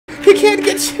can't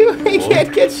get you. He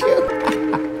can't get you.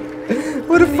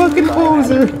 What a fucking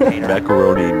poser.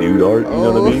 Macaroni nude art, you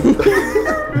know what I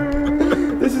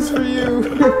mean? This is for you.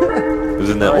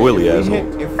 Isn't that oily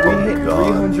asshole? If we hit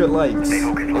 300 likes,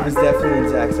 it was definitely in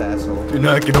Zach's asshole. You're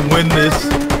not gonna win this.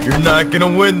 You're not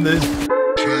gonna win this.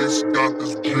 Jase got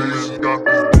this, Jase got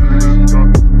this.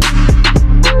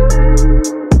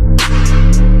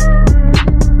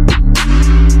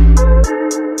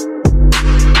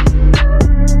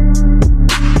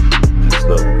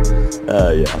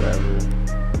 Yeah.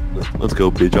 Let's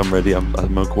go, bitch. I'm ready. I'm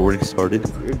recording started.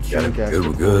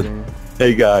 We're good.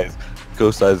 Hey guys,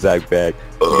 co-side Zach back.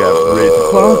 We got Rich.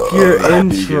 Fuck your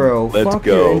intro. Let's Fuck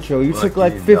go. your intro. You took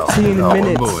like 15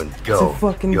 minutes to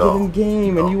fucking get in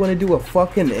game, and you want to do a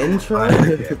fucking intro?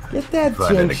 Get that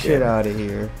jank shit out of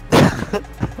here.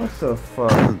 What the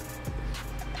fuck?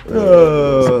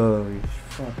 Oh,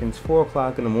 fucking, it's 4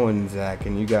 o'clock in the morning, Zach,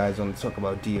 and you guys want to talk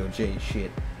about DOJ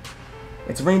shit.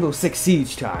 It's Rainbow Six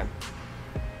Siege time.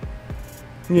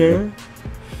 Yeah.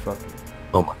 Fucking.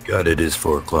 Oh my god, it is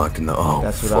 4 o'clock in the. Oh,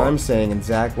 that's what I'm saying, and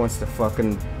Zach wants to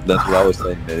fucking. That's what I was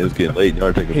saying, man. It was getting late.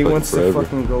 Y'all taking. He wants forever. to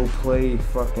fucking go play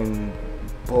fucking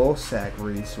ball sack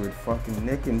race with fucking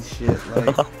Nick and shit,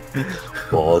 like.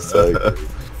 Ball sack.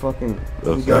 Fucking.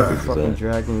 You guys are fucking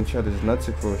dragging each other's nuts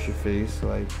across your face,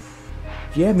 like.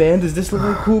 Yeah, man. Does this look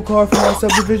like a cool car from our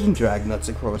subdivision? Drag nuts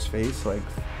across face, like.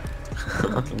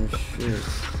 Fucking shit.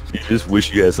 You just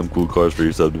wish you had some cool cars for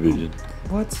your subdivision.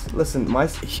 What? Listen,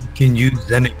 He can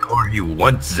use any car he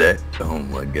wants, Zach. Oh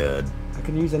my god. I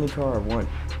can use any car I want.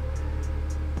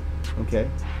 Okay.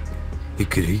 He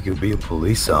could be a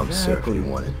police officer if he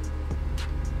wanted.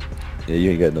 Yeah, you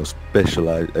ain't got no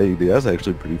specialized. Hey, dude, that's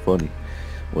actually pretty funny.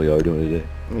 What y'all are doing today?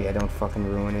 Yeah, don't fucking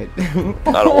ruin it.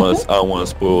 I don't want to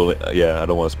spoil it. Yeah, I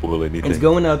don't want to spoil anything. It's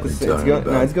going out.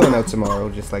 It's going out tomorrow,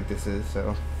 just like this is.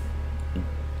 So.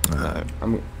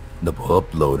 I'm double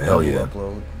upload. Hell yeah.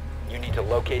 Upload. You need to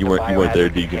locate. You weren't there,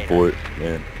 Deacon, for it,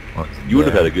 man. You would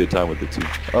have had a good time with it too.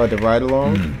 Oh, the ride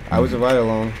along? I was a ride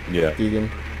along. Yeah. Deacon.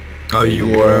 Oh, you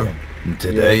were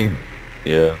today.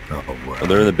 Yeah. Oh, wow. Oh,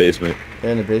 they're in the basement.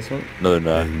 They're in the basement? No, they're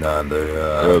not. Nah,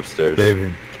 they're upstairs.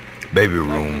 Baby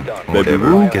room. Baby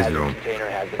room. Kids room.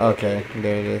 Okay,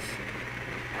 there it is.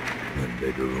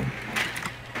 Baby room.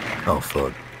 Oh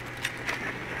fuck.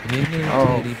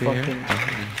 Oh, fucking.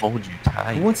 Hold you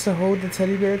tight. Who wants to hold the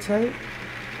teddy bear tight?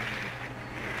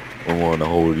 I want to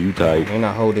hold you tight. You're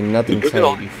not holding nothing Dude,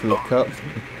 tight, you fruit cup.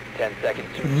 10 seconds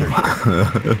to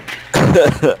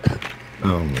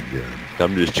Oh my god.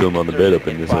 I'm just chilling on the bed up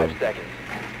in this house. 5 seconds.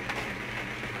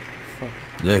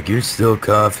 Jack, you're still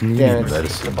coughing. You Damn need it. The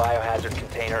medicine. biohazard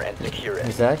container and secure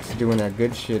it. Zach's doing that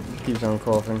good shit. He keeps on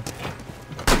coughing.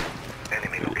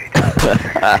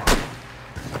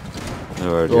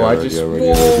 Alright, Oh, I just.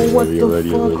 Whoa, what the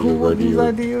fuck? Who whose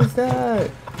idea is that?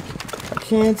 I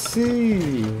can't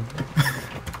see.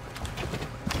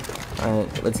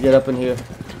 Alright, let's get up in here.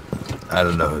 I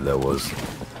don't know who that was.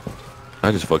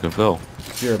 I just fucking fell.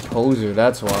 You're a poser,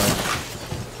 that's why.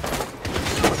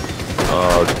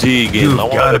 Oh, Deegan. You I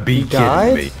gotta be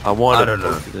died? kidding me. I want I don't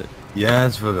know. Yeah,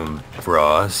 it's for them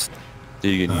frost.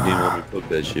 Deegan, you didn't want me to cook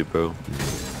that shit, bro.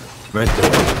 Right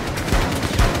there.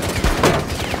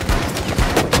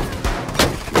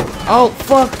 Oh,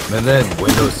 fuck! Man, that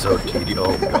window's so tedious.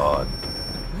 Oh god.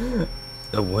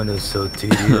 That window's so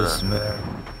tedious, man.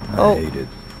 I hate it.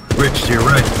 Rich, to your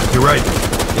right. You're right.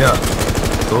 Yeah.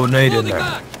 Go nade in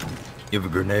there. You have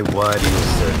a grenade. Why do you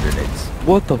send grenades?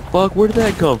 What the fuck? Where did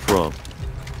that come from?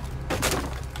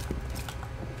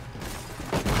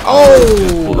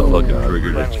 Oh! Pull the fucking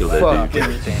trigger to kill that dude.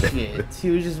 Fucking shit. He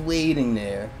was just waiting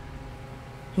there.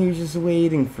 He was just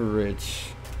waiting for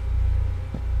Rich.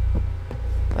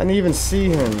 I didn't even see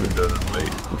him.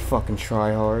 You fucking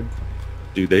try hard.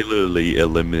 Dude, they literally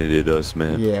eliminated us,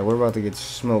 man. Yeah, we're about to get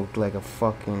smoked like a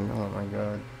fucking. Oh my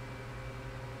god.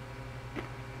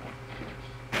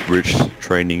 Rich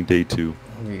training day 2.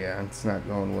 Yeah, it's not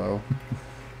going well.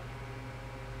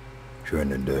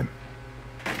 Training day.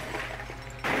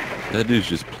 That dude's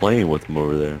just playing with him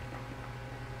over there.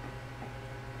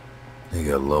 They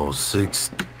got level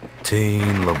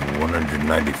 16, level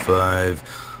 195,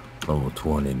 level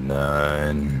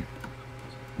 29,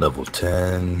 level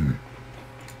 10,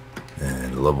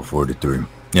 and level 43.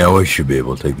 Yeah, we should be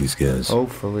able to take these guys.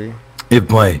 Hopefully. If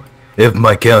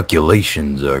my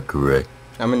calculations are correct.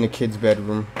 I'm in the kid's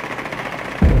bedroom.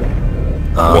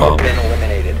 Been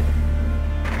eliminated.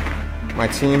 My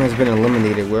team has been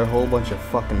eliminated. We're a whole bunch of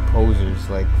fucking posers.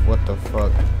 Like, what the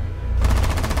fuck?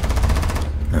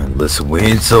 Listen, we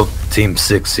ain't so Team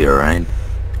 6 here, right? You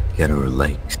gotta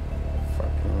relax.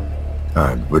 Fucking.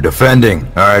 Alright, we're defending.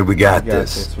 Alright, we got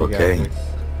this. We got Okay. this.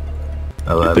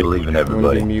 I believe in I'm gonna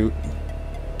everybody. be mute.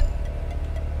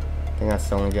 I think that's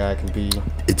the only guy I can be.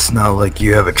 It's not like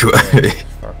you have a choice.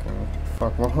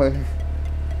 Fuck my life.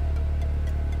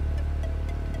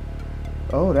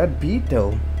 Oh, that beat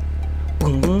though.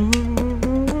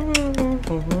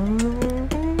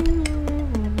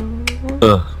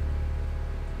 You're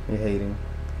hating.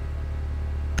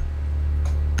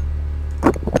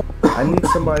 I need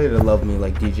somebody to love me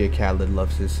like DJ Khaled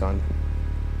loves his son.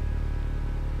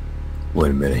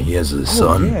 Wait a minute, he has a Oh,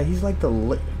 son? yeah, he's like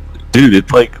the Dude,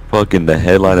 it's like fucking the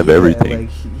headline of everything. Like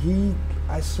he,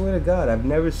 I swear to God, I've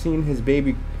never seen his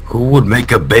baby. Who would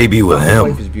make a baby with His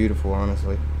wife him? is beautiful,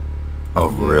 honestly. Oh,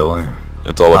 really?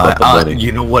 It's all about the money.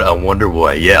 You know what? I wonder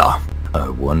why. Yeah. I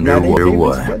wonder Now they been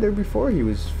why. together before he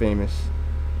was famous.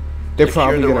 They're Secure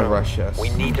probably the gonna room. rush us. We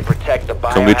need to protect the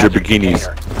biohazard Come get your bikinis.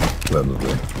 container.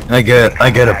 Probably. I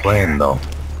got a plan though.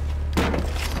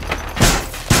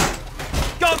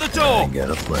 I got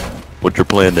a plan. What's your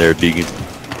plan there, Deegan?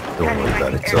 Don't worry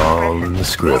about it. It's all in the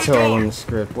script. It's all in the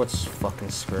script. What's fucking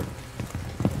script?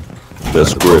 The What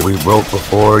script. we wrote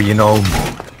before, you know,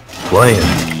 playing.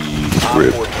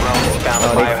 Script. Op 4 drone found Oh,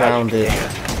 the they found biohazard it. container.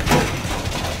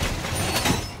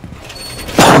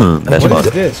 That's What fine.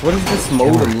 is this? What is this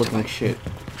modem looking shit?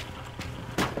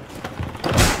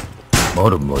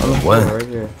 Modem was Oh, what? right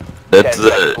here. That's 10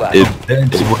 seconds left.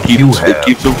 That's what you it have.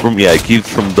 keeps them from it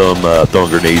keeps them throwing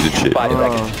grenades and shit. 5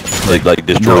 seconds. Like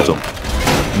destroys them.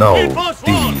 No,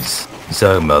 these. He's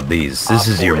talking about these. This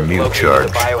is your mute charge.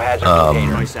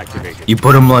 You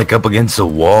put them like up against a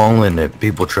wall, and if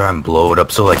people try and blow it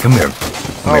up, so like, come here.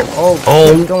 Come here. Oh,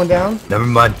 it's going down? Never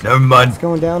mind. Never mind. It's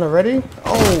going down already?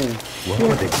 Oh, Why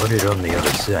would they put it on the other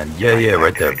side? Yeah,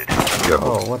 right there. Go.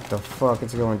 oh, what the fuck?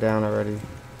 It's going down already.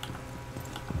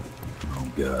 Oh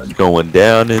god. It's going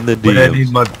down in the But I need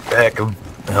DMs. my backup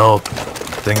help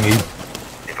thingy.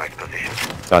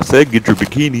 I said get your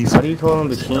bikinis. How do you call them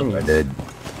I bikinis? did.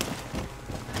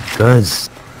 Guys,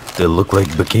 they look like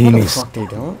What the bikinis. fuck, they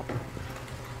don't?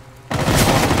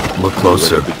 Look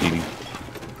closer. Bikini.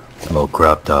 Little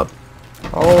crop top.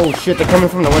 Oh shit, they're coming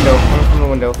from the window. Coming from the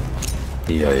window.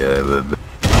 Yeah.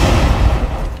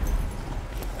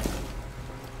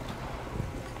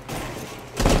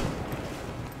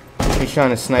 He's trying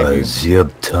to snipe you. Is he up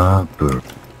top or?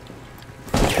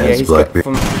 Yeah, Has he's got Blackbeard?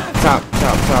 from top.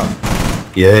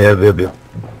 Yeah.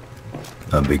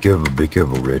 Be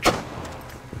careful, Rich.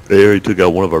 They already took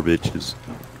out one of our bitches.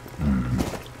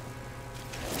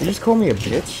 You just call me a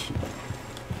bitch?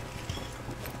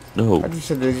 No. I just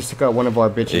said they just took out one of our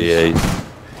bitches. Yeah.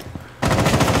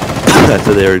 I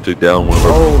said they already took down one of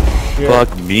our. Oh shit.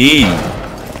 Fuck me.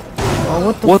 Oh,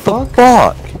 what the What fuck? the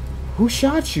fuck? Who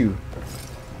shot you?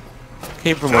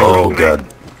 Came from Oh my. god.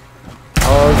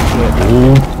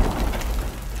 Oh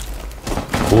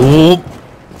Oh.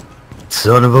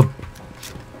 Son of a.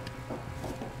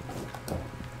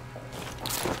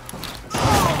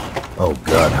 Oh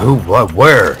god, who, what,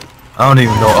 where? I don't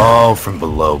even know. Oh, from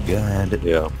below. God.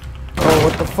 Yeah. shit. Oh,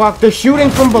 what the fuck? They're shooting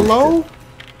from below?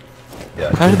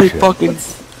 Yeah, How do they fucking?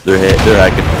 They're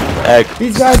hacking.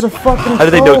 These guys are fucking How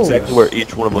do they know pros. exactly where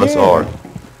each one of us Yeah. are?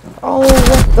 Oh,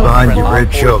 what the Behind fuck? you,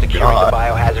 Rich. Op 4 Oh securing the god.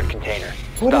 biohazard container.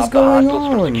 What Stop is the going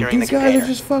hostiles from on? securing These the guys container. are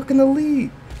just fucking elite.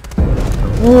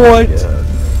 What?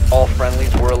 All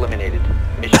friendlies were eliminated.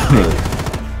 Mission failed.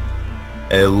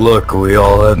 Hey, look, we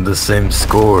all have the same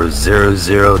score,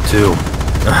 0-0-2.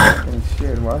 Fucking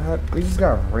shit, we just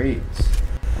got raped.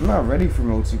 I'm not ready for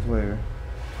multiplayer.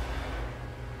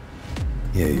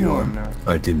 Yeah, you No, are. I'm not.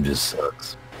 Our team just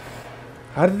sucks.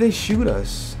 How did they shoot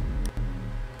us?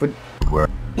 Where?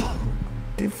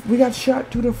 We got shot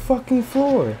to the fucking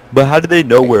floor. But how did they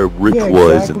know where Rich Yeah,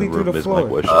 was exactly, in the through room? the Is my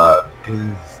floor.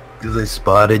 question. Cause they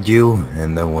spotted you,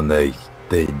 and then when they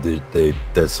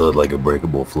that's sort of like a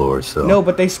breakable floor, so. No,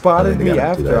 but they spotted they me gotta do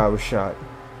after that. I was shot.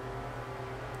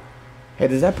 Hey,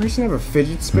 does that person have a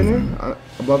fidget spinner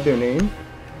above their name?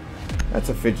 That's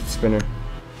a fidget spinner.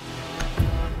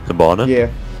 Cabana? Yeah.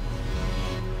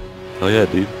 Oh yeah,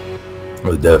 dude.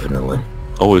 Oh, definitely.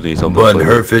 Always need something. But to play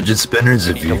her with. fidget spinners,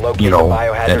 if need to you, locate you know, the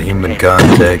biohazard that human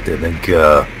container. contact, I think,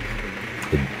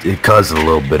 it causes a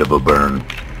little bit of a burn.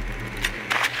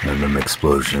 And an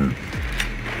explosion.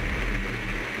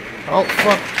 Oh,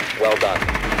 fuck. Well done.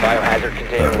 Biohazard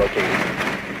container located.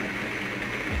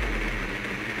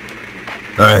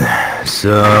 Alright,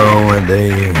 so, are they...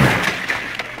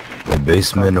 The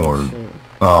basement or... Shit.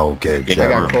 Oh, okay. I chat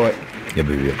got room. caught. Yeah,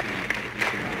 baby.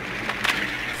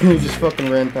 You just fucking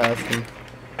ran past him.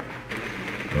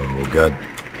 Oh, God.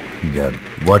 You got...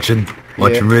 Watching,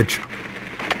 Yeah. Rich?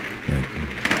 Yeah.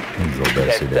 He's go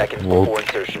back 10 to seconds before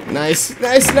insertion. Nice.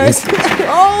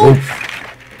 Oh!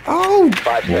 Oh!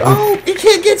 Oh! He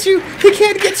can't get you! He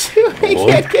can't get you! He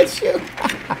can't get you!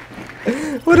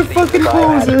 What a fucking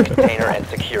Biohazard poser! container and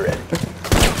secure it.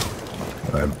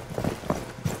 Alright.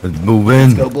 Let's move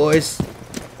in. Go, boys.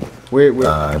 We're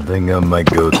I think I might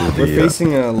go to the... we're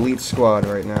facing an elite squad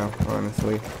right now,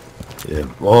 honestly. yeah.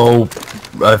 Oh,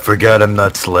 I forgot I'm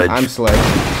not Sledge. I'm Sledge.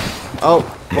 Oh,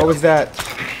 what was that?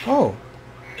 Oh,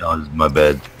 Oh, this is my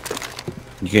bad.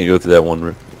 You can't go through that one,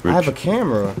 Rich. I have a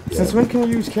camera. Since when can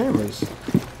you use cameras?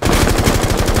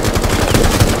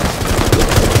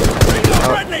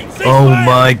 Oh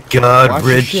my god, Watch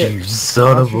your Rich, shit. you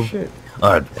son Watch of your a... shit.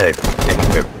 Alright, hey,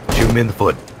 come here. Shoot me in the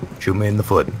foot. Shoot me in the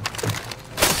foot.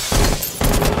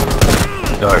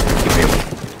 Alright, give me a...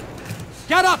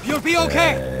 Get up, you'll be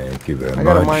okay. Thank you very I much.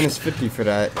 got a minus 50 for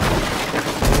that.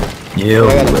 Yeah,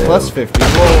 I got a plus 50.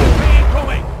 Whoa.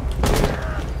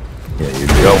 Yeah, you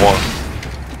got one.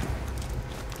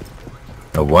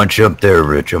 Now, once you up there,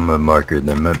 Rich, I'm gonna mark it.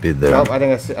 There might be there. Oh, I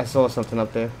think I saw something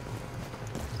up there.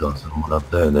 Saw someone up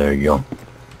there. There you go.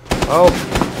 Oh.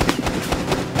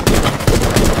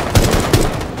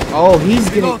 Oh, he's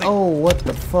getting. Oh, what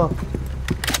the fuck?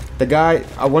 The guy,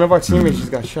 one of our teammates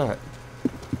just got shot.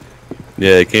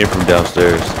 Yeah, it came from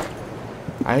downstairs.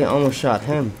 I almost shot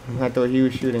him. I thought he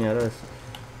was shooting at us.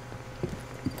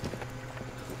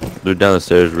 They're down the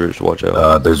stairs, Rich. Watch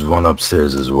out. There's one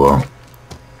upstairs as well.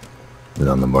 It's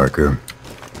on the marker.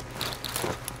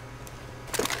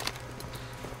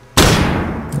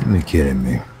 Are you kidding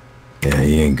me? Yeah,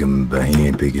 he ain't coming back. He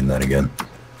ain't peeking that again.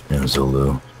 Yeah, so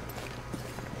low.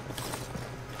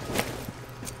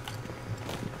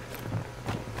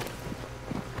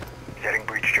 Setting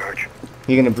breach charge.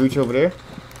 You gonna breach over there?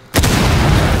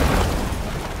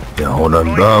 Yeah, hold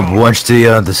on. Watch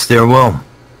the stairwell.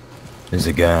 There's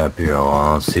a guy up here.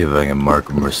 I'll see if I can mark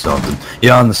him or something.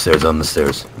 Yeah, on the stairs. On the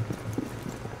stairs.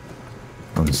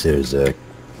 On the stairs, Zach.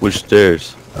 Which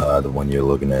stairs? The one you're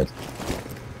looking at.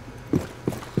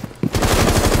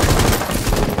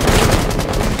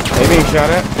 They being shot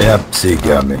at? Yep, see, he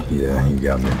got me. Yeah, he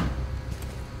got me.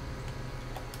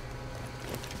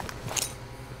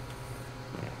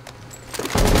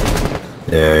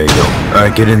 There you go.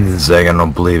 Alright, get in, Zach. I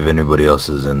don't believe anybody else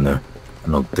is in there. I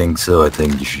don't think so. I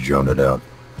think you should drone it out.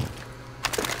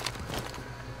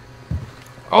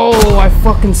 Oh, I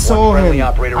fucking saw friendly him.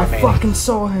 operator I remaining. fucking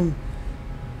saw him.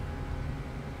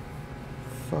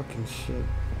 Fucking shit.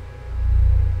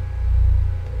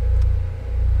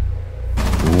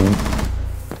 Ooh.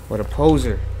 What a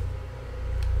poser.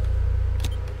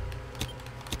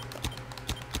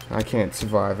 I can't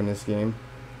survive in this game.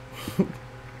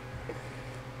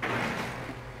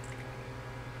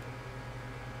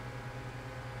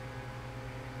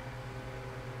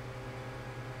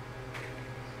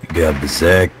 You got this,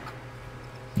 Zach.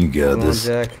 You got Come on, this.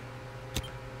 Zach.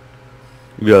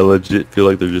 You gotta legit feel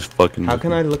like they're just fucking. How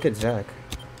can I look at Zach?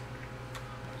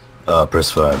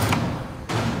 Press 5.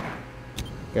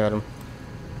 Got him.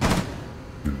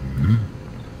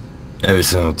 Every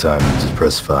single time, just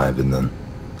press 5 and then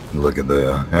look at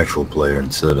the actual player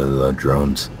instead of the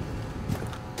drones.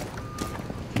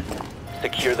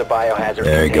 Secure the biohazard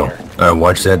There you go. container. Alright,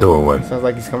 watch that doorway. Sounds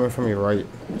like he's coming from your right.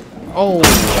 Oh,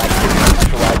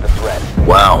 Neutralize the threat.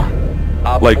 Wow.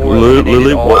 Op Like, 4 literally,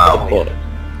 eliminated all what the friendlies.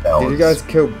 fuck? That did you was- guys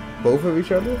kill both of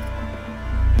each other?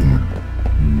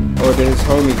 Or did his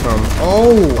homie come?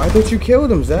 Oh, I thought you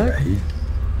killed him, Zach.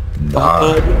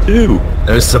 Nah, Two.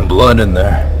 there's some blood in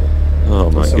there.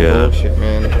 Oh my Some god. bullshit,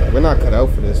 man. We're not cut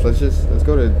out for this. Let's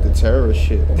go to the terrorist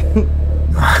shit.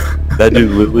 That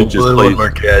dude literally just Hopefully a little plays. more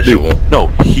casual. Dude, no,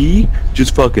 he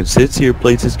just fucking sits here,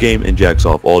 plays his game, and jacks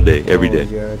off all day, every Oh, day.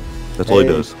 God. That's all he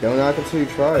Hey, does. Don't knock until you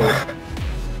try it.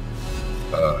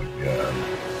 Oh,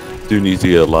 God. Dude needs to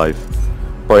get a life.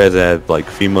 Probably hasn't had like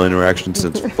female interaction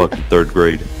since fucking 3rd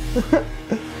grade.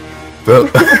 Bro.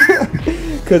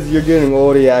 Because you're getting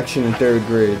all the action in 3rd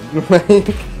grade.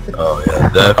 Like, Oh, yeah,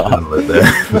 definitely.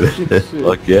 Definitely.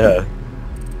 Fuck yeah.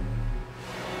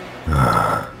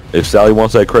 If Sally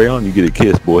wants that crayon, you get a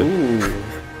kiss, boy. ooh.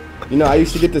 You know, I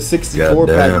used to get the 64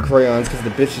 pack Goddamn. of crayons because the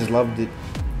bitches loved it.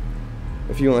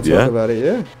 If you want to talk Yeah? about it,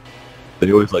 yeah.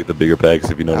 They always like the bigger packs,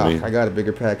 if you know what I mean. I got a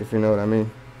bigger pack if you know what I mean.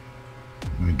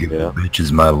 Let me give Yeah. the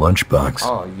bitches my lunchbox.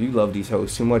 Oh, you love these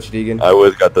hoes too much, Deegan. I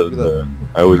always got those. Look.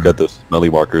 I always got those smelly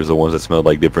markers, the ones that smell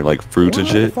like different, like fruits and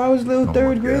What? shit. If I was a little Oh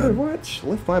 3rd my grader, God. what?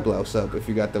 Lift my blouse up if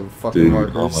you got the fucking Dude,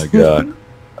 markers. oh my god.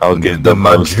 I was getting Give them them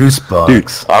my hoes. juice Dude,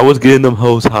 box. I was getting them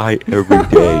hoes high every Oh,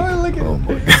 day. look at Oh it.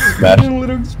 my God. Smash,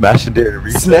 Little smashing during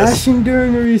recess. smashing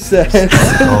during recess.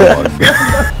 Oh my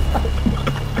God.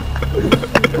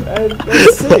 That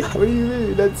That's sick. What do you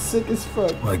mean? That's sick as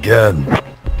fuck. My God.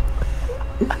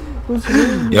 What's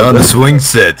weird? You're on the swing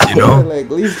set, you know? Like,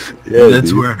 at least, Yeah, That's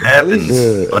dude. where it happens.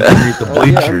 Yeah. Underneath the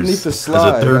bleachers. yeah, underneath the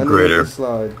slide. As a third grader. The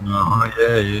slide.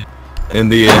 Yeah. In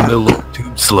the little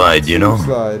tube slide, you know?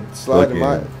 Slide in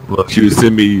my. Look, She would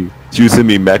send me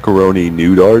macaroni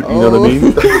nude art. You know what I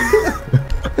mean?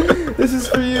 This is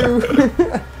for you.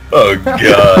 oh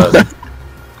God.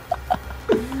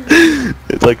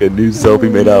 It's like a new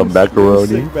selfie made out of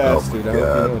macaroni. You're a sick bastard. Oh my I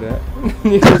God. hope you know that.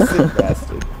 You're a sick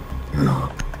bastard.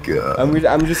 God.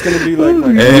 I'm just gonna be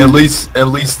like. Hey, at least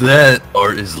that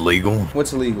art is legal.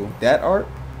 What's illegal? That art?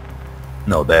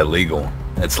 No, that legal.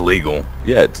 That's legal.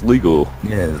 Yeah, it's legal.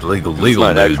 Yeah, it's legal. It's Legal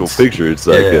not an actual nudes. picture. It's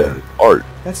like art.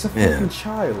 That's a Yeah. fucking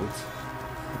child.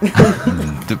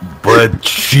 But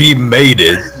she made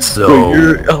it, But so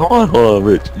hold on,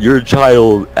 Rich. You're a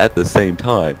child at the same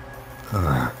time.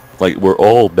 Like we're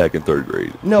all back in 3rd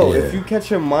grade. No, Yeah. if you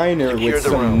catch a minor Secure with the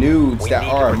some room. nudes We that need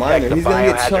to are a protect minor, the he's gonna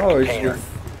get biohazard charged container. with.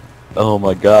 Oh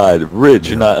my God, Rich,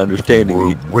 you're not understanding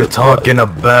me. we're talking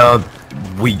about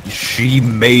she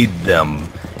made them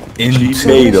into She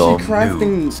made So them. is she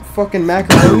crafting fucking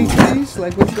macaroni trees?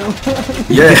 Like what's going on?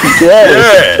 Yeah, Yes.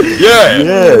 yeah. Yeah,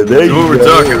 there That's you what we're go.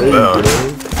 talking There you about. go.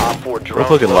 Op 4 drone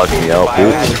fucking lock me located out, the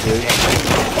bitch. biohazard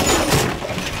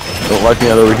container. Don't lock me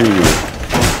out over here.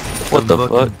 What the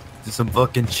fuck? Some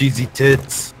fucking cheesy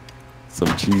tits.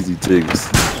 Some cheesy tigs.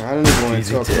 I don't even want to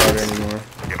Easy talk tits. about it anymore.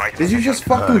 Did you just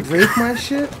fucking break my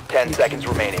shit? 10 seconds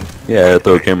remaining. Yeah,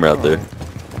 throw a camera out there.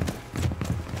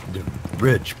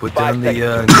 Rich, put 5 down the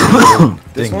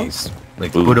This one? thingies.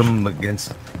 Like put them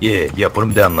against. Yeah, put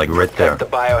them down like right there.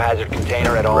 Protect the biohazard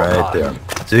container at all Right costs. there.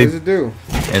 What See? does it do?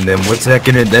 And then what's that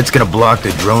gonna? That's gonna block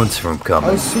the drones from coming.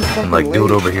 Oh, it's too fucking And like do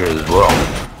it late. over here as well.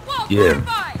 Yeah.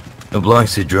 It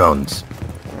blocks the drones.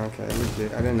 Okay,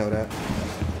 legit. I didn't know that.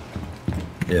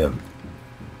 Yeah.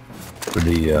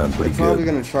 Pretty I'm probably good.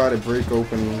 gonna try to break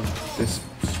open this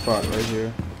spot right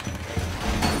here.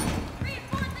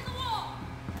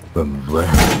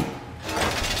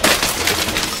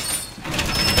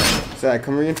 Zach,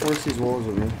 come reinforce these walls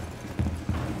with me.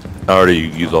 I already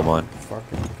used all mine.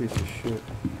 Fucking piece of shit.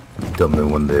 Tell me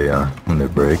when they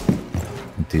break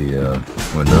the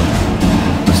window.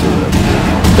 Let's see what I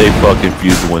can They fucking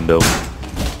fused the window.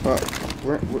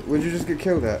 Where'd you just get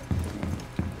killed at?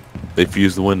 They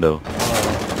fused the window.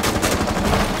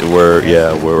 We're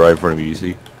right in front of you, you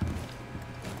see?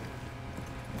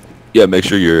 Yeah, make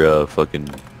sure you're fucking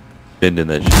bending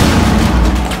that shit.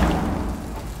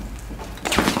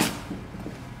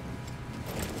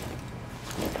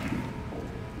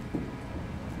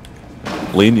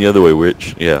 Lean the other way,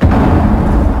 Rich. Yeah.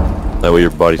 That way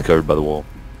your body's covered by the wall.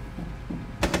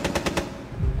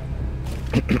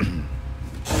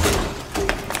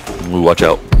 Ooh, watch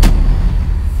out.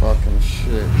 Fucking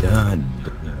shit. God.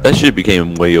 That shit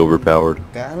became way overpowered.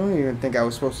 I don't even think I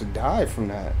was supposed to die from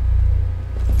that.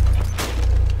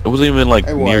 It wasn't even like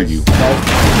It near was. you.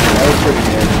 That was pretty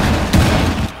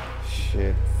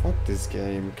near. Shit. Fuck this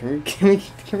game.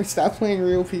 Can we stop playing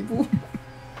real people?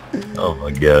 Oh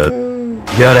my god. You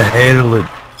gotta handle it.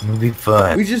 You'll be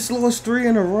fine. We just lost 3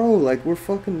 in a row. Like we're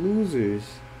fucking losers.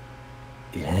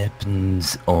 It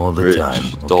happens all the Rich, time.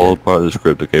 it's all part of the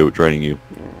script, okay? We're training you.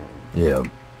 Yeah.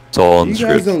 It's all on You the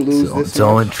guys script. don't lose So this it's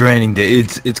all in much. training.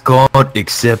 It's called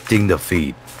accepting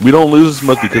defeat. We don't lose as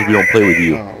much because we don't play with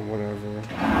you. Oh,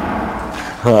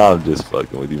 whatever. I'm just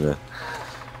fucking with you, man.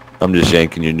 I'm just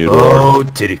yanking your noodle. Oh,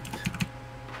 titty.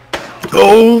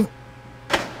 Oh!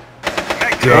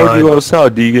 How'd you God, us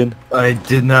out, Deegan? I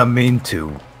did not mean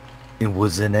to. It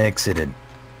was an accident.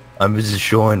 I'm just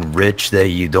showing Rich that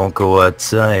you don't go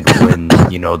outside when,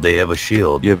 you know, they have a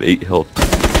shield. You have 8 health.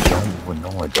 No,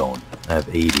 I don't. I have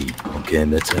 80. Okay,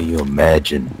 and that's how you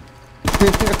imagine.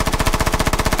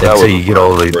 That's how you get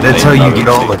all the. That's how you get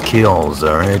all the kills.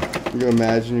 All right. You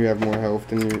imagine you have more health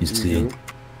than you see. do?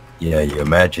 Yeah, you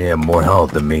imagine you have more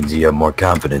health. That means you have more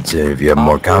confidence. And if you have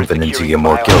more confidence, you get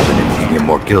more kills. And if you get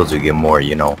more kills, you get more,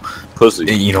 you know, Pussy.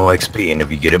 XP. And if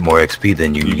you get it more XP,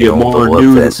 then you You get know, more level up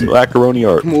nude faster. macaroni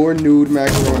art. More nude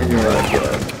macaroni art.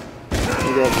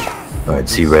 All right,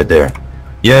 see right there.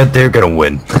 Yeah, they're gonna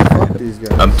win. Fuck these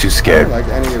guys. I'm too I scared. don't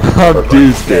like any of them. I'm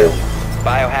dude scared.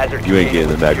 Biohazard You ain't getting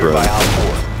the container secured macaroni. by Op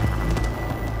 4.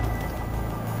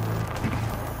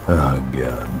 Oh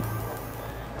god.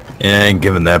 Yeah, I ain't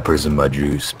giving that person my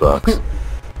juice box.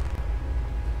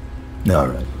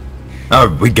 Alright.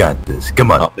 Alright, we got this.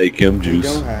 Come on. I'll make him We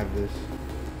juice. don't have this.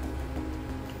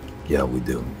 Yeah, we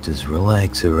do. Just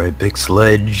relax, alright? Big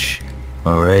sledge.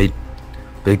 Alright?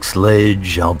 Big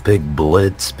sledge. I'll pick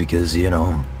Blitz because, you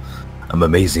know, I'm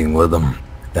amazing with them.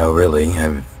 Not really.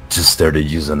 I've just started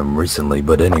using them recently,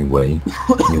 but anyway,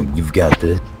 you've got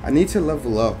this. I need to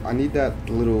level up. I need that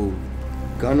little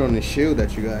gun on the shield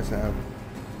that you guys have.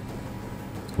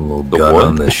 A little gun what?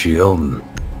 on the shield.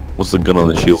 What's the gun on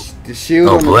the shield? The shield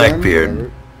Oh, on the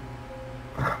Blackbeard.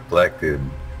 gun. Blackbeard.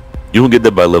 You don't get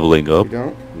that by leveling up. You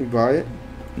don't? You buy it?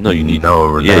 No, you need.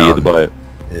 No, Yeah, you have to buy it.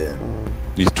 Yeah.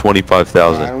 He's I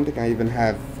 25,000. don't think I even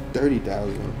have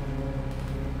 30,000.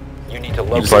 You need to Just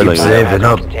locate probably the like saving biohazard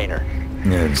up. container.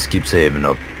 Yeah, just keep saving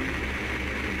up.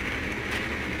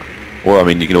 Or I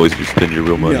mean, you can always just spend your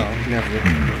real money. No, never.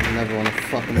 Never on a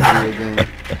fucking video game.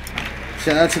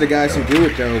 Shout out to the guys who do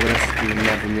it though, but that's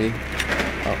never me.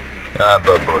 I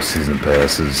bought both season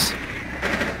passes.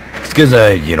 It's because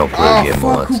I, play the Oh game a fuck,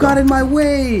 lot. who so got in my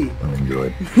way? I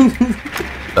enjoy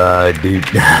it. Dude.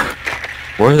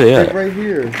 Where are they Like at? right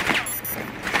here.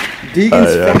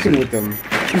 Deegan's yeah, fucking with them.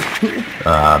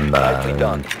 I'm Nicely not.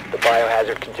 done. The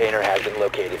biohazard container has been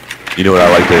located. You know what I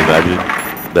like to imagine?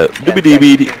 That doobie dee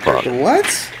bee dee. Fuck. The what?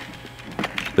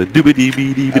 The doobie dee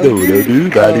bee dee doo doo doo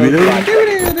ba doo doo.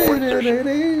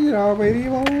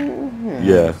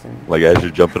 Yeah, like as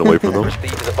you're jumping away from them. Proceed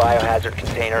to the biohazard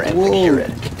container and Whoa, secure it.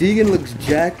 Deegan looks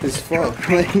jacked as fuck.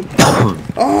 Like,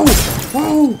 oh,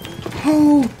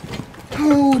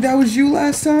 that was you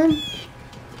last time?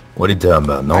 What are you talking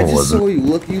about? No, I it just saw wasn't.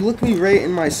 you. You looked me right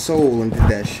in my soul and did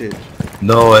that shit.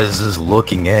 No, I was just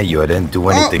looking at you. I didn't do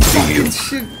anything oh, to you. fucking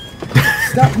shit.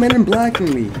 Stop men in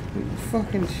blacking me. You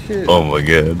fucking shit. Oh my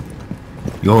god.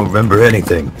 You don't remember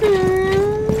anything.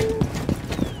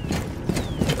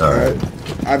 Alright.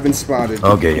 I've been spotted.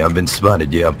 Okay, I've been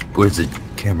spotted, yeah. Where's the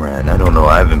camera at? I don't know.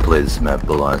 I haven't played this map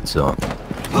a lot, so.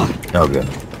 Okay.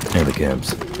 Here the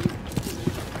cams.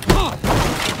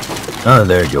 Oh,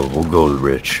 there you go. We'll go to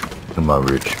Rich. Come on,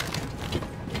 Rich.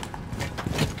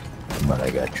 Come on, I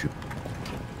got you.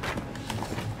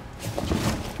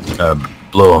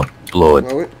 Blow it. Blow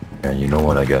it. Yeah, you know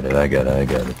what? I got it.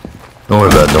 Don't worry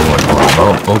about it. Don't worry.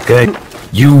 Oh, okay.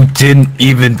 You didn't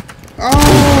even.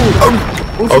 Oh!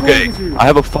 What's wrong Okay, with you? I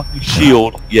have a fucking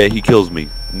shield. Yeah, he kills me.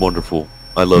 Wonderful.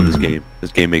 I love this game.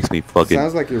 This game makes me fucking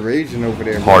Sounds like you're raging over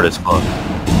there. hard man. as fuck.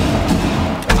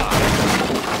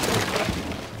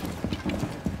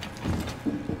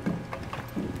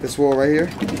 This wall right here.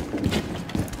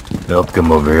 Help,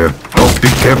 come over here. Oh, be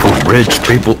careful, Rich.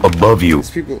 People above you.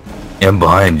 These people. And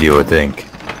behind you, I think.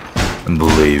 I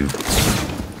believe.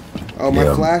 Oh, my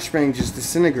Yeah. flashbang just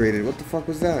disintegrated. What the fuck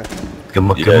was that? Come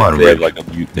on, Yeah, come on, they have Rich. like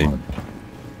a mute thing.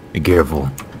 Be careful.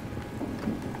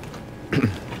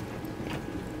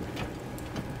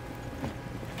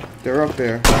 They're up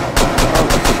there. Oh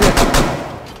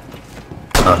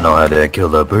I don't know how to kill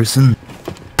that person.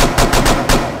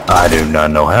 I do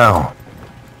not know how.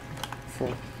 shit.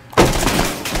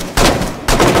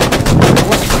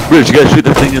 Rich, you gotta shoot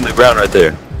the thing in the ground right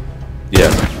there. Yeah.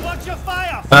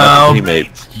 Oh,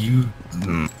 Teammate. you.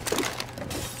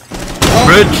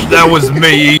 Rich, that was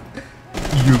me.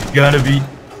 You gotta be.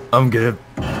 I'm gonna.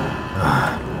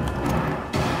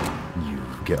 You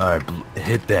get. Alright,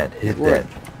 hit that. Hit What? that.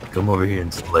 Come over here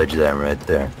and sledge that right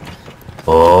there.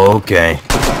 Okay.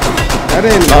 That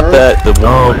didn't Not work. that. The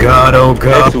Oh god, oh Next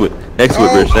god. to it. Next to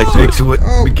it, Rich. Next to Next it. to it.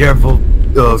 Oh. Be careful.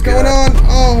 Oh What's god. going on?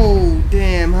 Oh,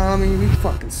 damn, homie. We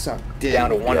fucking suck dick. Down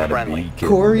to one Gotta friendly. be kidding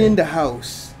Corey me. in the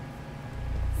house.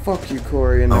 Fuck you,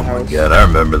 Corey in the Oh my house. god, I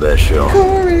remember that show.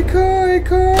 Corey in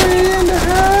the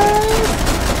house.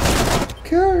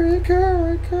 Corey.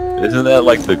 Isn't that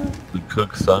like the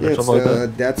cook's son Yeah, or it's something like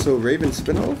that? That's So Raven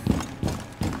spinoff.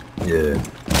 Yeah.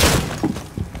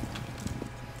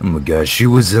 Oh my god, she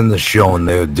was in the show and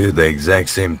they would do the exact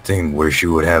same thing where she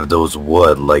would have those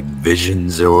like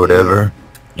visions or whatever,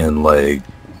 and like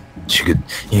she could,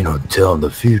 tell the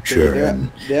future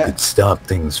and could stop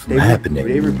things from happening.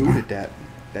 They rebooted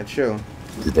that show.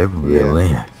 Did they really?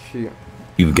 Yeah. She,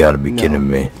 You've got to be No. kidding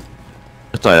me.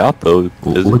 It's not out though.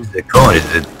 Is it? What's it called?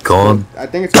 Is it called? I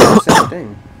think it's called the same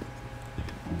thing.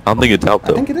 I don't think it's out I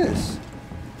though. think it is.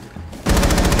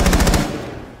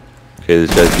 Okay,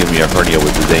 this guy's giving me a hernia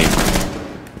with his aim.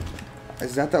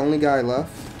 Is that the only guy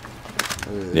left?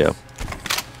 Yeah.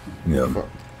 Yeah. Fuck.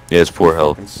 He has 4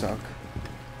 health. Fucking suck.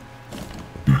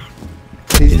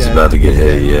 He's dead. about to get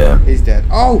hit. Yeah. He's dead.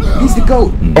 Oh, he's the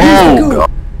goat. He's Oh, the goat.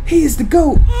 God. He is the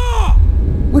goat.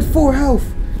 With 4 health.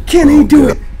 Can he do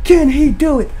it? Can he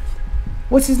do it?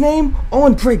 What's his name?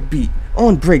 On breakbeat.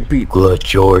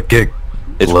 Clutch or kick.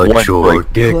 It's Clutch one or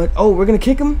break. kick. Oh, we're gonna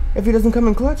kick him if he doesn't come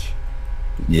in clutch?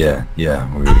 Yeah,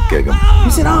 we're gonna kick him.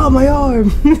 He said, oh, my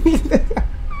arm.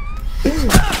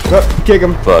 Oh, kick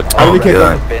him. Fuck. How do we Oh, kick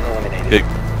God. him? Been eliminated.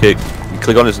 Kick. You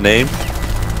click on his name,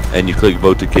 and you click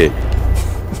vote to kick.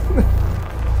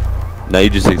 Now you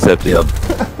just accept it. Yep.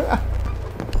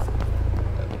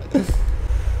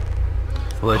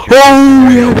 Oh,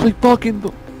 we actually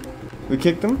fucking. We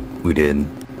kicked him? We didn't.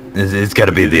 It's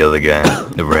gotta be the other guy,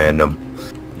 the random.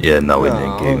 Yeah, no, we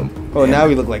didn't kick him. Oh, now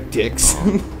we look like dicks.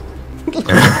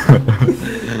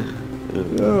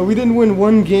 Oh, we didn't win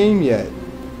one game yet.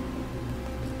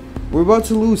 We're about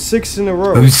to lose 6 in a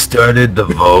row. Who started the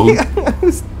vote?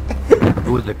 It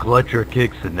was a clutch or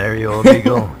kick scenario,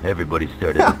 amigo. Everybody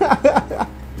started it.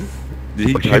 Did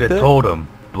he We type should have that? told him,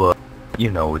 but,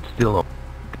 you know, it's still...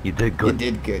 You did You good.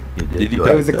 did good. You did Did you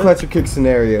good. It was a clutch or kick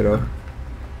scenario, though.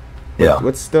 Yeah.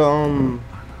 What's the,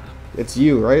 It's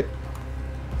you, right?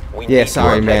 We Yeah, need to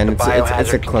sorry, protect man. the It's a biohazard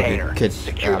clutch or container. kick.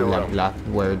 Secure the Blah, room. blah,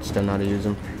 words, don't know how to use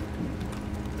them.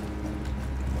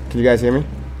 Can you guys hear me?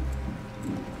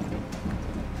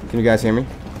 Can you guys hear me?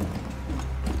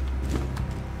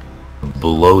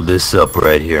 Blow this up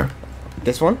right here.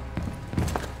 This one?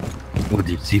 With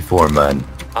your C4, man.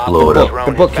 Op Blow it four up.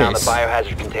 drone The has found the bookcase.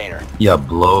 biohazard container. Yeah,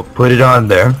 blow. Put it on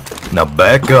there. Now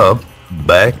back up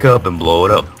and blow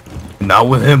it up. Not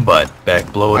with him, but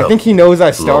blow it I up. think he knows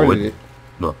I Blow started it.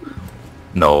 Blow.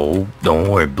 No, don't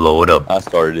worry. Blow it up. I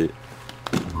started it.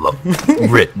 Blow.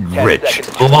 Rich.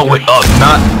 seconds. Blow it up.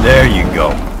 Not there. You go.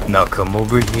 Now come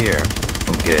over here.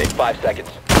 Okay. 5 seconds.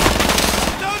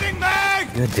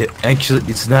 Actually,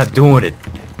 it's not doing it.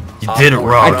 You Op did it four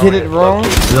wrong. I did it wrong?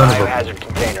 located the Son of a- biohazard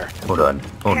container. Hold on.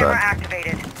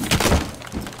 activated.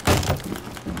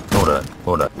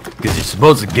 Hold on. Because you're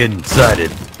supposed to get inside it.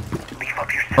 Beef up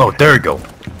your Oh, there you go.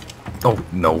 Oh,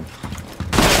 no.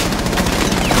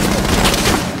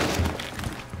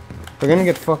 We're gonna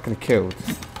get fucking killed.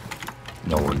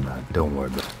 No, we're not. Don't worry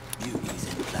about it.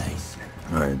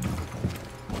 Alright.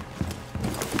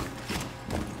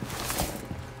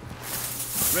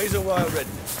 Razor wire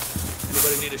readiness.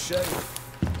 Anybody need a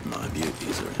shave? My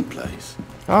beauties are in place.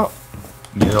 Oh,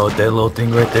 You know what that little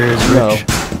thing right there is, No. Rich?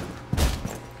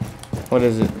 what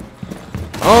is it?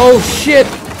 Oh shit!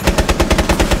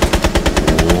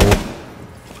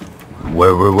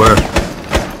 Where?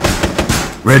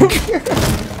 Rich!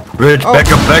 Rich, Oh. back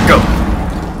up!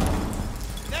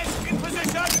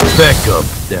 Back up!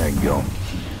 There you go.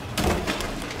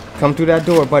 Come through that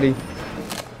door, buddy.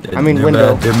 I mean,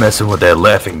 window. They're messing with that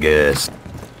laughing gas.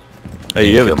 Hey,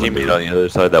 you have a Coming teammate through. on the other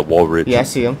side of that wall, Rich. Yeah, I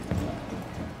see him.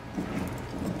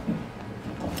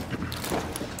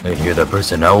 I hear that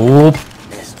person now. Whoop.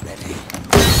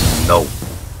 No.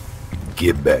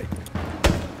 Get back.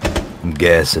 I'm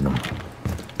gassing them.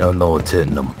 I don't know what's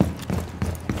hitting them.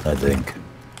 I think.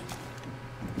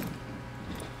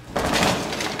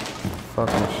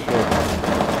 Fucking shit.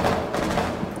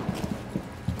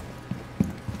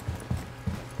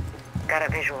 Got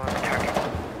a visual on the target.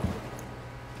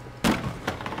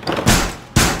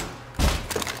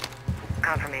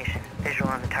 Confirmation. Visual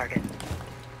on the target.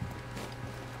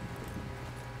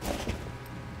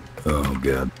 Oh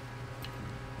god.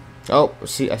 Oh, I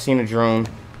seen a drone.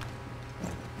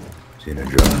 Seen a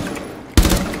drone.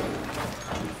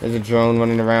 There's a drone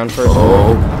running around first.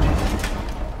 Oh.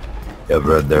 Yep,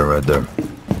 right there.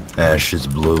 Ash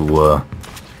just blew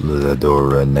that door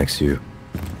right next to you.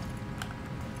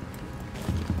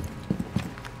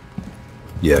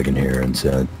 Yeah, I can hear her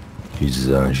inside.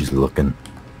 She's looking.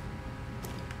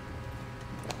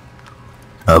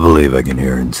 I believe I can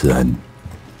hear her inside.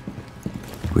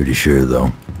 Pretty sure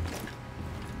though.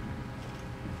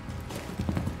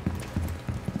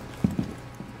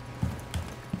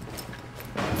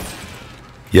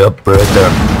 Yep, right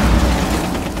there.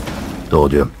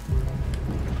 Told you.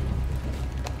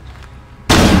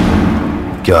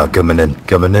 God, coming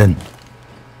in.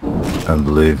 I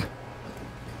believe.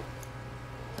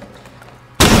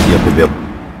 Yep.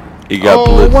 He got Oh,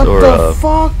 blitz what or the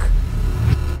fuck?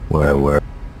 Where?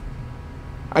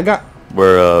 I got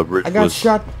Rich I got was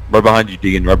shot. right behind you,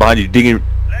 digging.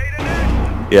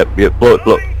 Yep, blow it.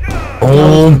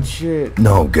 Oh, Shit.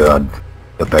 no, God.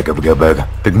 Get back up.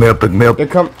 Pick me up. They're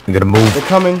I gotta move.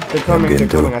 coming. getting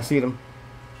to it. I see them.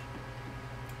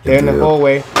 They're in the Yep.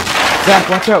 hallway. Zach,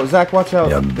 watch out.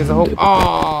 Yeah, There's a hole. yep.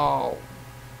 Oh.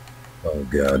 Oh,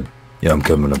 God. Yeah, I'm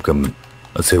coming.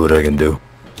 Let's see what I can do.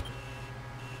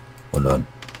 Hold on.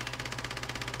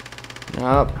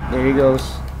 Oh, there he goes.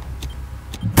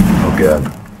 Oh, God.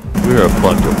 We're a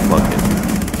bunch of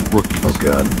fucking rookies.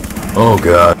 Oh,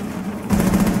 God.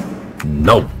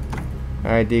 No.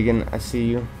 Alright, Deegan, I see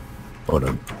you. Hold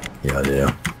on.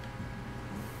 Yeah.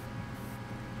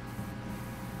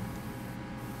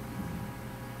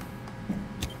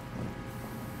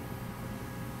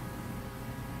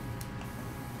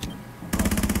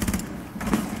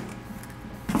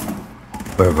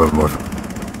 Where?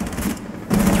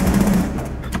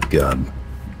 God.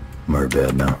 My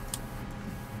bad now.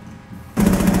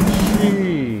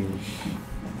 Sheesh.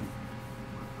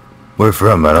 Where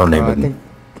from? I don't I even... think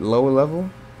lower level.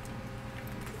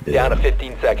 Yeah. Down to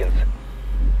 15 seconds.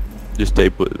 Just stay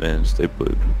put, man. Stay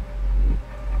put.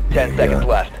 10 seconds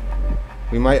left.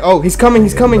 We might. Oh, he's coming.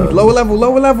 He's coming. Lower level.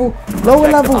 Lower level. Lower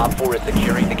Protect the level. Op 4 is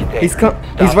securing the container. He's Stop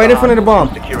He's right in front of the bomb.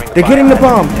 hostiles from securing They're getting the biohazard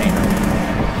bomb.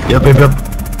 container. Yep.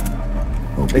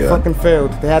 Oh, They God. fucking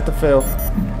failed. They had to fail.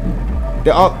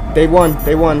 They're up. They won.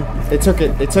 They won. They took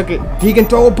it. They took it. Deegan,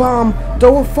 throw a bomb.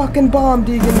 Throw a fucking bomb,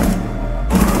 Deegan.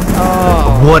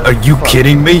 Oh. What? Are you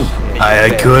kidding me? I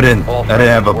couldn't. All I didn't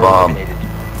have a friendlies were bomb. eliminated.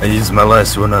 I used my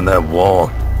last one on that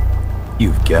wall.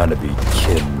 You've got to be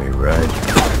kidding me, right?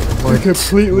 I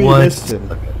completely What? missed him.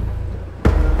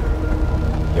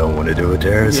 You don't want to do it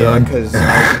there, Yeah, son? because I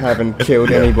haven't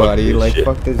killed anybody. Like,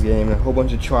 fuck this game. A whole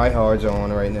bunch of tryhards are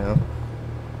on right now.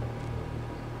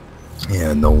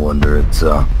 Yeah, no wonder it's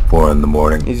 4 in the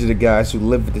morning. These are the guys who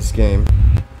live with this game.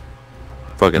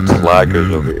 Fucking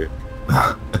slackers over here.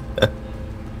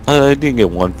 I didn't get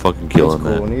one fucking kill It's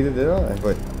on cool, that. neither did I,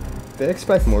 but they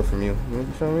expect more from you. You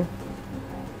feel me?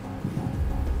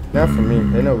 Not from me.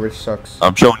 They know Rich sucks.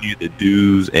 I'm showing you the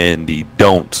do's and the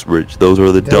don'ts, Rich. Those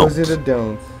are the don'ts. Those are the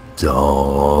don'ts. It's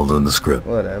all in the script.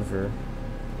 Whatever.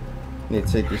 Need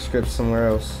to take your script somewhere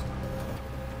else.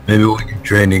 Maybe when your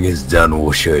training is done,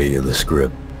 we'll show you the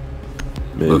script.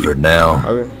 But Maybe. for now,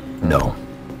 Okay. no.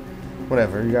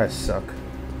 Whatever. You guys suck.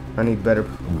 I need better.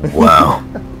 Wow.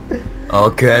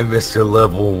 Okay, Mr.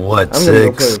 Level, what, I'm gonna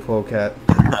go play 6? with Polecat.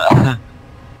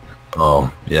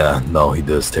 Oh, yeah, no, he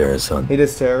does tear his son. He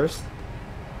does terrorist.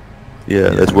 Yeah,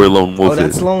 that's where Lone Wolf Oh,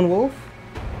 that's is. Lone Wolf?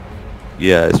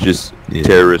 Yeah, it's just Yeah.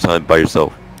 terrorist hunt by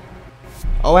yourself.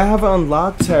 Oh, I have an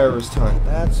unlocked terrorist hunt.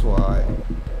 That's why.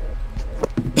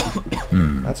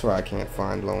 That's why I can't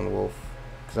find Lone Wolf.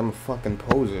 Because I'm a fucking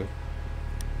poser.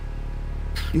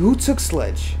 Who took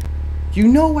Sledge? You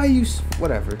know I use...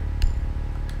 Whatever.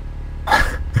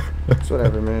 It's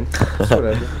whatever, man. It's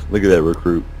whatever. Look at that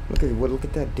recruit. Look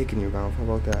at that dick in your mouth. How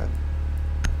about that?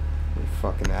 You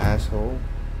fucking asshole.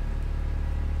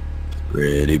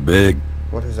 Pretty big.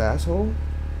 What is asshole?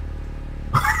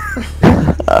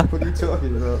 What are you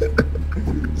talking about?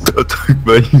 So talking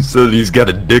about, you said he's got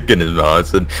a dick in his mouth. I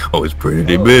said, oh, it's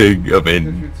pretty Oh. big. I If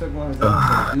mean, you took one of his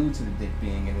ass, due to the dick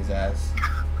being in his ass.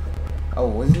 Oh,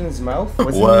 was it in his mouth? Was it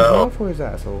in his Wow. mouth or his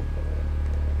asshole?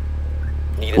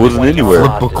 Need It wasn't 20 anywhere.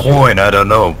 flip a coin, I don't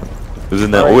know. It was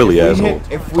in that Alright, oily if we asshole.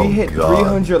 hit, if we Oh, hit God.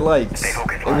 300 likes,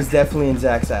 it was definitely in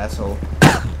Zach's asshole.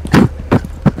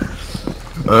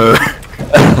 God.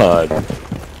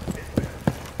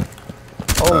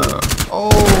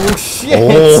 Oh shit!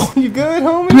 Oh. You good,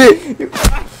 homie?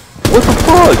 What the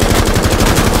fuck?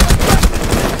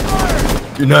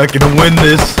 You're not gonna win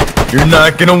this. You're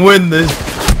not gonna win this.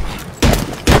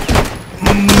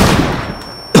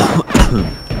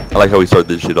 I like how we start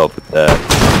this shit off with that.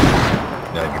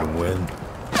 Not gonna win.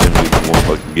 Then we get more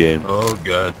fucking game. Oh,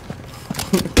 God.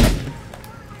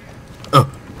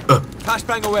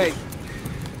 Flashbang away.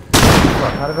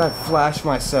 Fuck, how did I flash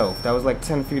myself? That was like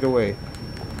 10 feet away.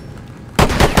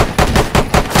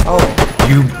 Oh.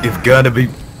 You've gotta be...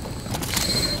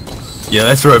 Yeah,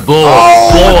 that's right. Blow up.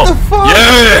 Oh, Blow what up. the fuck?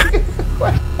 Yeah!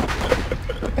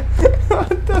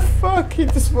 What the fuck? He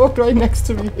just walked right next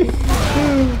to me.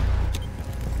 Oh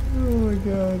my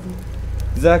god.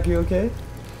 Zach, you okay?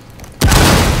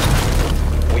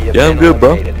 We have Yeah, I'm been good,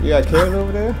 bro. eliminated. You got killed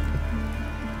over there?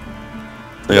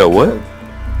 I got what? Killed.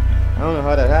 I don't know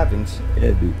how that happens.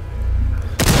 Yeah, dude.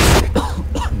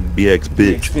 BX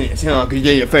bitch. Experience, huh? Cause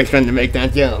you're the first one to make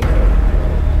that joke.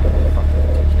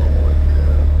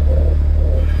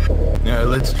 Yeah,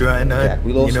 let's try not, Jack,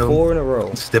 we lost 4 in a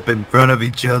row. step in front of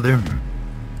each other.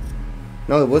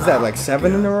 No, was that like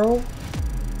 7 in a row?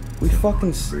 We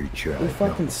fucking Great try. we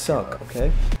fucking suck,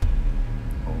 okay?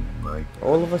 Oh my,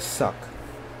 All of us suck.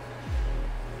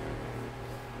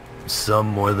 some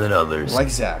more than others. Like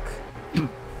Zach.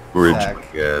 Rich.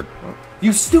 Zach. God.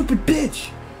 You stupid bitch!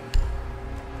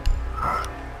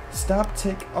 Stop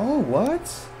tick. Oh,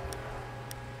 what?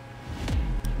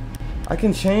 I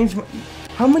can change my...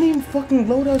 How many fucking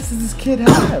loadouts does this kid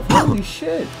have? Holy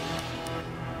shit.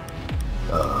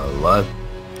 A lot.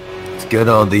 It's got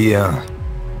all the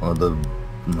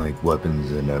like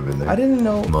weapons and everything. I didn't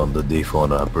know... All the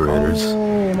default operators.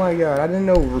 Oh my god, I didn't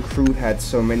know Recruit had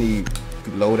so many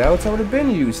loadouts. I would have been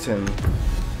used him.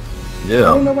 Why didn't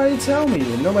Yeah. nobody tell me?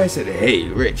 And nobody said, hey,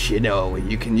 Rich, you know,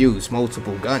 you can use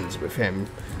multiple guns with him.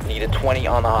 Need a 20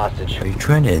 on the hostage. Are you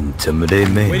trying to intimidate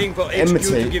me? Waiting for HQ to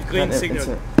Imitate. give green not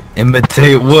signal.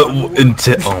 Imitate what?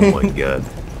 Oh my god.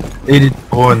 It is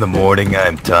 4 in the morning.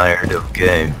 I'm tired.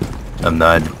 Okay, I'm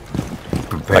not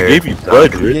prepared. I gave you for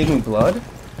blood, soccer. You gave me blood?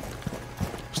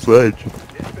 Sledge.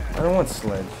 I don't want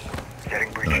sledge.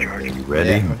 Are you ready?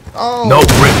 Yeah. Oh! No,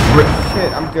 rip.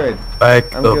 Shit, I'm good.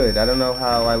 Back I'm up. good. I don't know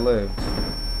how I lived.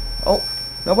 Oh,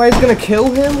 nobody's gonna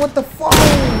kill him? What the fuck?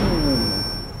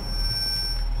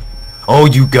 Oh,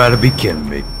 you gotta be kidding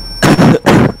me.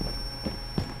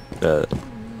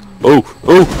 Oh!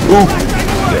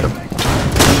 Get him.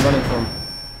 Where are you running from?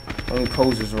 Only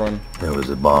posers run. There was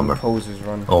a bomber. Posers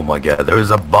run. Oh my god, there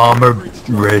was a bomber,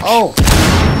 Rich. Oh!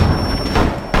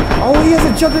 Oh, he has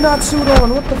a juggernaut suit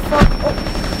on. What the fuck? Oh.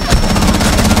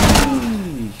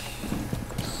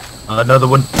 Another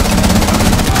one.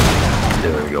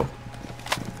 There we go.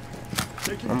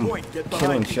 I'm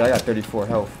killing shit. I got 34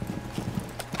 health.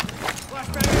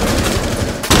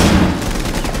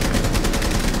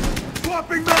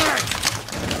 Swapping back.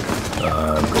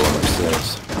 I'm going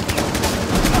upstairs.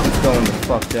 It's going the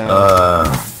fuck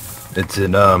down. It's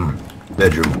in,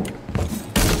 bedroom.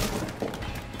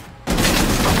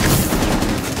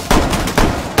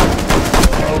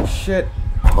 Oh shit.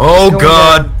 Oh Going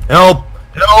god! down. Help!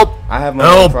 Help! I have my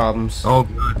Help! own problems. Oh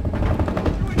god.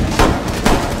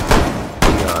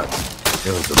 God.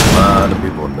 There was a lot of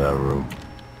people in that room.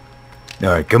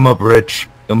 Alright, come up, Rich.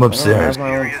 Come I upstairs. have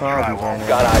my own problems right now.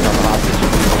 Got eyes on the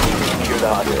hostage. Secure the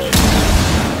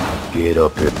hostage. Get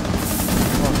up here.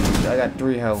 Fuck, I got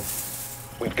 3 health.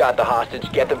 We've got the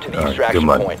hostage. Get them to the Alright, extraction come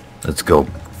on. point. Let's go.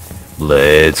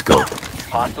 Let's go.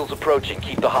 Hostiles approaching.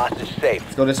 Keep the hostage safe.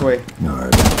 Let's go this way.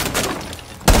 Alright.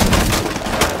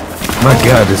 My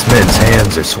god, this man's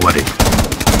hands are sweaty.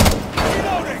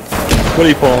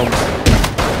 Sweaty palms.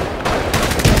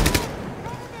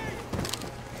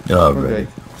 Alright.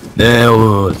 There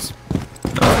was.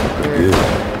 Oh, good.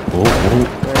 Oh,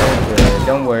 We're good.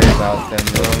 Don't worry about them.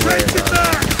 Don't worry about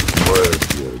them. was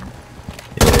good.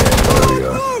 Yeah, there we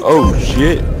go. Oh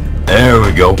shit. There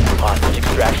we go. Hostage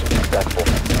extraction successful.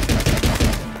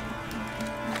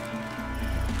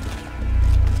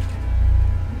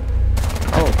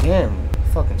 Oh damn!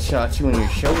 Fucking shot you in your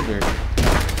shoulder.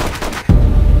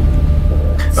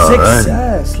 Alright.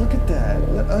 Success! Look at that.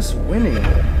 Look us winning.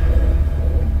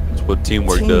 That's what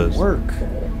teamwork does. Teamwork.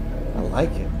 I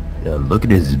like it. Yeah, look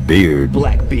at his beard.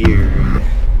 Blackbeard.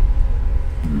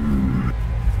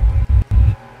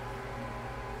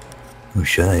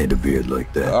 Wish I had a beard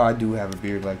like that. Oh, I do have a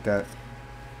beard like that.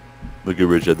 Look at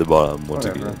Rich at the bottom once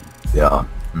Whatever. again. Yeah.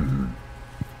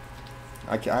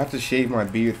 I have to shave my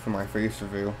beard for my face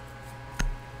reveal.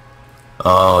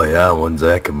 Oh yeah, when's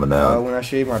that coming out? When I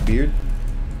shave my beard,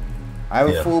 I have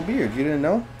a Yeah. full beard. You didn't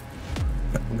know?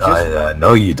 I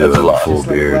know you do That's have a a lie. full Just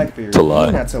like beard. Blackbeard. It's a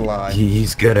lie. That's a lie.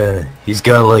 He's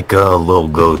got like a little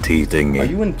goatee Are thingy.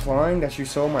 you implying that you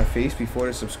saw my face before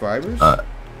the subscribers?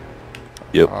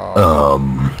 Yep.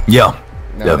 Yeah,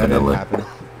 no, definitely. That didn't happen.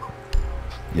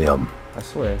 Yeah. I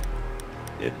swear.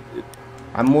 It,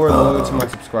 I'm more loyal to my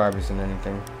subscribers than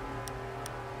anything.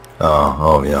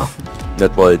 Oh yeah.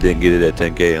 that's why they didn't get it at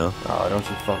 10K, huh? Oh, don't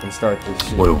you fucking start this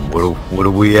shit. What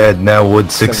are we at now?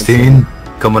 What, 16?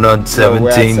 Coming on 17? we're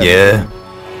at 17. Yeah.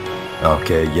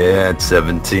 Okay, yeah, at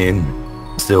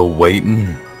 17. Still waiting.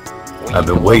 We I've need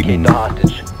been to waiting. locate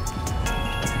the hostage.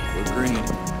 We're green.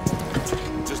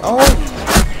 Oh,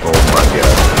 Oh my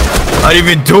god. I didn't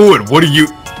even do it. What are you?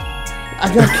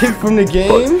 I got kicked from the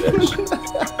game.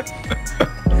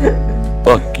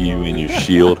 Fuck you and your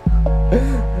shield.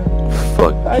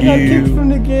 Fuck I got kicked you. from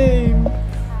the game.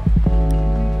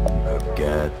 I've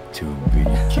got to be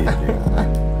kidding.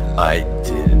 I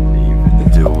didn't even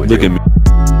do it. Look at me.